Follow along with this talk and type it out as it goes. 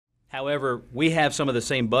However, we have some of the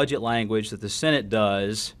same budget language that the Senate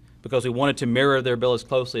does because we wanted to mirror their bill as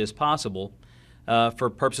closely as possible for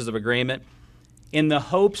purposes of agreement, in the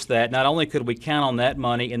hopes that not only could we count on that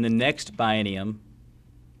money in the next biennium,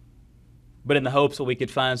 but in the hopes that we could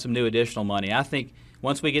find some new additional money. I think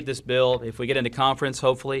once we get this bill, if we get into conference,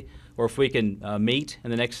 hopefully, or if we can meet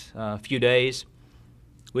in the next few days,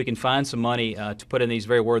 we can find some money to put in these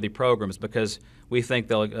very worthy programs because we think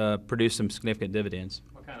they'll produce some significant dividends.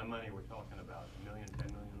 What kind of money we're talking about? $1 million, $10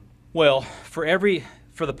 million? Well,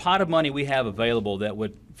 for the pot of money we have available that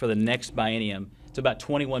would, for the next biennium, it's about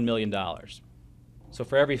 $21 million. So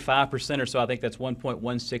for every 5% or so, I think that's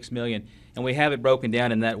 $1.16 million, and we have it broken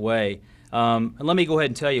down in that way. And let me go ahead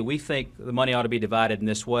and tell you, we think the money ought to be divided in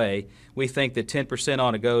this way. We think that 10%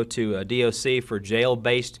 ought to go to DOC for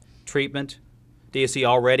jail-based treatment. DOC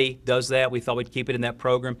already does that. We thought we'd keep it in that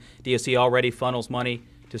program. DOC already funnels money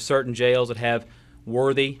to certain jails that have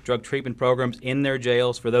worthy drug treatment programs in their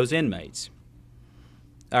jails for those inmates.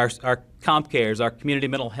 Our comp cares, our community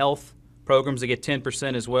mental health programs, that get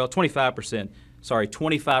 10% as well, 25%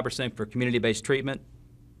 for community-based treatment.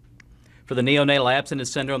 For the neonatal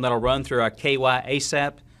abstinence syndrome, that'll run through our KY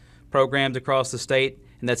ASAP programs across the state,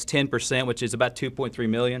 and that's 10%, which is about $2.3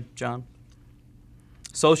 million, John.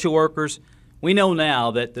 Social workers, we know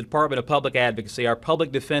now that the Department of Public Advocacy, our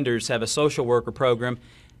public defenders, have a social worker program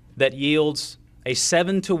that yields a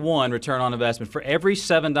 7-to-1 return on investment. For every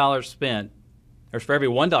 $7 spent, or for every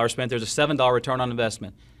 $1 spent, there's a $7 return on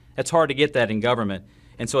investment. It's hard to get that in government,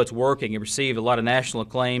 and so it's working. It received a lot of national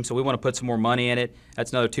acclaim, so we want to put some more money in it.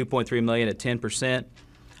 That's another $2.3 million at 10%.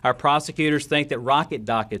 Our prosecutors think that rocket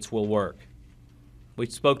dockets will work. We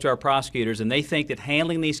spoke to our prosecutors, and they think that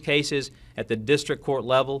handling these cases at the district court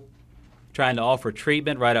level, trying to offer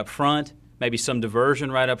treatment right up front, maybe some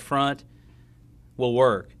diversion right up front, will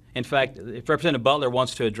work. In fact, if Representative Butler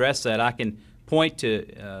wants to address that, I can point to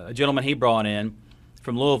a gentleman he brought in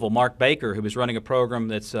from Louisville, Mark Baker, who is running a program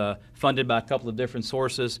that's funded by a couple of different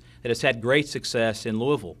sources that has had great success in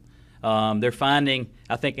Louisville. They're finding,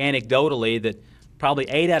 I think anecdotally, that probably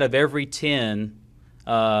 8 out of every 10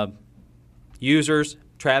 users,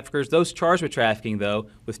 traffickers, those charged with trafficking, though,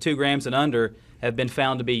 with 2 grams and under, have been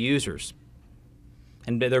found to be users.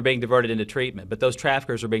 And they're being diverted into treatment. But those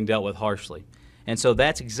traffickers are being dealt with harshly. And so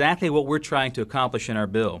that's exactly what we're trying to accomplish in our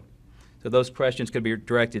bill. So those questions could be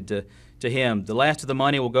directed to him. The last of the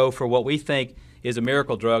money will go for what we think is a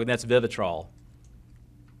miracle drug, and that's Vivitrol.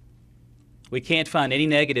 We can't find any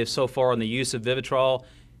negatives so far on the use of Vivitrol.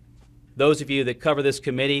 Those of you that cover this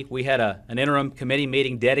committee, we had an interim committee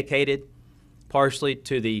meeting dedicated partially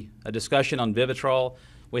to a discussion on Vivitrol.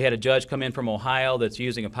 We had a judge come in from Ohio that's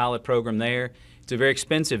using a pilot program there. It's a very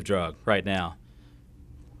expensive drug right now.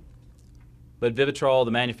 But Vivitrol,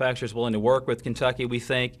 the manufacturer, is willing to work with Kentucky, we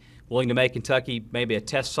think, willing to make Kentucky maybe a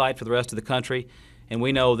test site for the rest of the country. And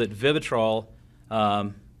we know that Vivitrol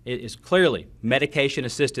is clearly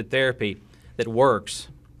medication-assisted therapy that works,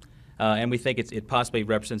 and we think it possibly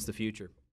represents the future.